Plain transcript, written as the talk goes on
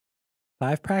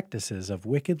5 practices of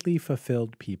wickedly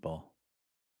fulfilled people.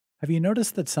 Have you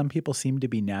noticed that some people seem to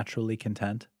be naturally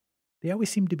content? They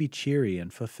always seem to be cheery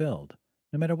and fulfilled,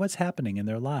 no matter what's happening in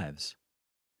their lives.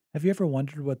 Have you ever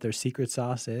wondered what their secret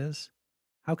sauce is?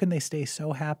 How can they stay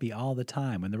so happy all the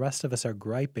time when the rest of us are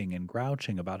griping and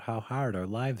grouching about how hard our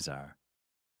lives are?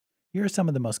 Here are some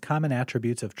of the most common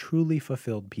attributes of truly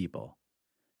fulfilled people.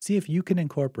 See if you can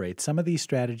incorporate some of these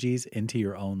strategies into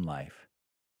your own life.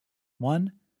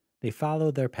 1. They follow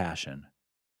their passion.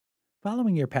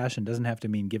 Following your passion doesn't have to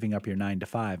mean giving up your 9 to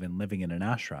 5 and living in an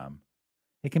ashram.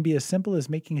 It can be as simple as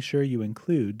making sure you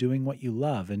include doing what you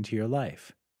love into your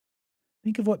life.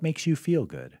 Think of what makes you feel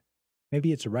good.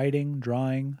 Maybe it's writing,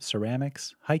 drawing,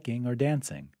 ceramics, hiking, or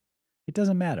dancing. It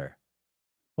doesn't matter.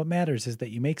 What matters is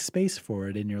that you make space for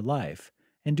it in your life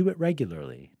and do it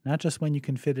regularly, not just when you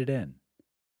can fit it in.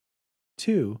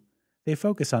 2. They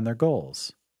focus on their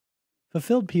goals.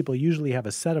 Fulfilled people usually have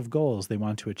a set of goals they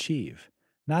want to achieve,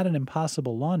 not an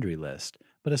impossible laundry list,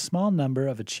 but a small number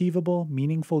of achievable,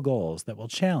 meaningful goals that will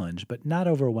challenge but not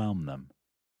overwhelm them.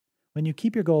 When you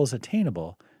keep your goals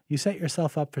attainable, you set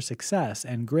yourself up for success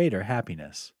and greater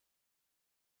happiness.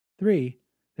 3.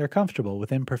 They're comfortable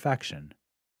with imperfection.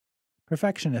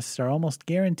 Perfectionists are almost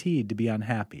guaranteed to be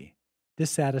unhappy,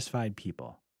 dissatisfied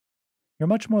people. You're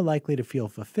much more likely to feel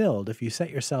fulfilled if you set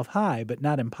yourself high but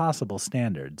not impossible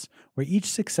standards, where each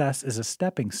success is a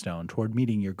stepping stone toward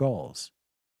meeting your goals.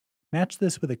 Match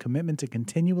this with a commitment to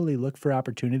continually look for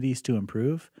opportunities to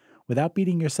improve without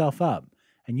beating yourself up,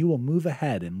 and you will move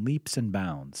ahead in leaps and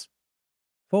bounds.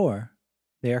 4.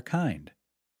 They are kind.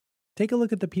 Take a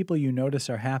look at the people you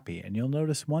notice are happy, and you'll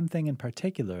notice one thing in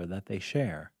particular that they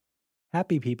share.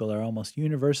 Happy people are almost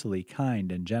universally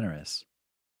kind and generous.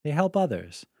 They help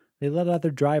others. They let other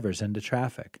drivers into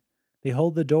traffic. They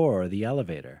hold the door or the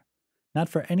elevator. Not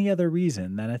for any other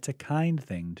reason than it's a kind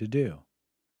thing to do.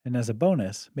 And as a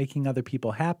bonus, making other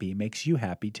people happy makes you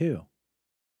happy too.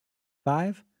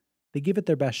 5. They give it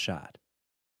their best shot.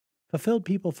 Fulfilled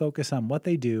people focus on what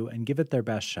they do and give it their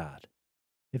best shot.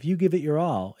 If you give it your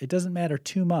all, it doesn't matter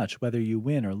too much whether you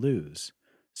win or lose.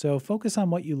 So focus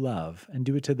on what you love and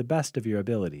do it to the best of your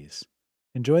abilities.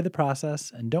 Enjoy the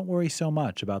process and don't worry so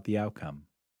much about the outcome.